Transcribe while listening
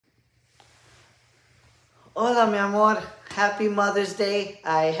Hola, mi amor. Happy Mother's Day.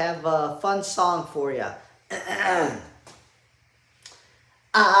 I have a fun song for you.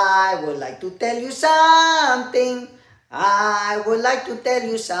 I would like to tell you something. I would like to tell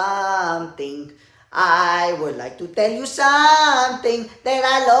you something. I would like to tell you something that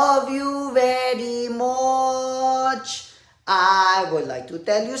I love you very much. I would like to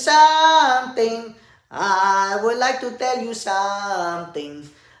tell you something. I would like to tell you something.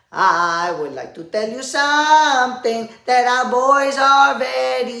 I would like to tell you something that our boys are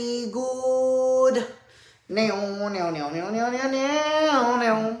very good. Neo, neo, neo, neo, neo, neo, neo,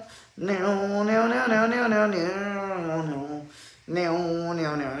 neo. Neo, neo, neo, neo, neo, neo, neo. Neo,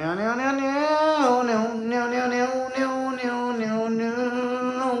 neo, neo, neo, neo, neo, neo, neo, neo, neo, neo, neo, neo, neo,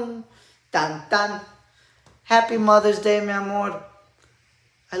 neo. Tan, tan. Happy Mother's Day, mi amor.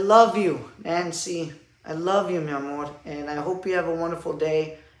 I love you, Nancy. I love you, mi amor. And I hope you have a wonderful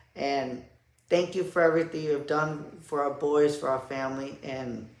day. And thank you for everything you have done for our boys, for our family.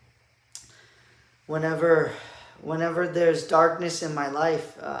 And whenever there's darkness in my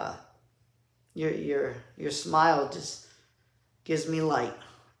life, your smile just gives me light.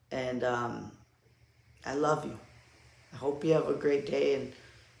 And I love you. I hope you have a great day.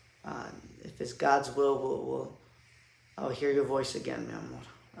 And if it's God's will, I'll hear your voice again, mi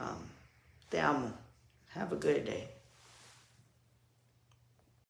amor. Te amo. Have a good day.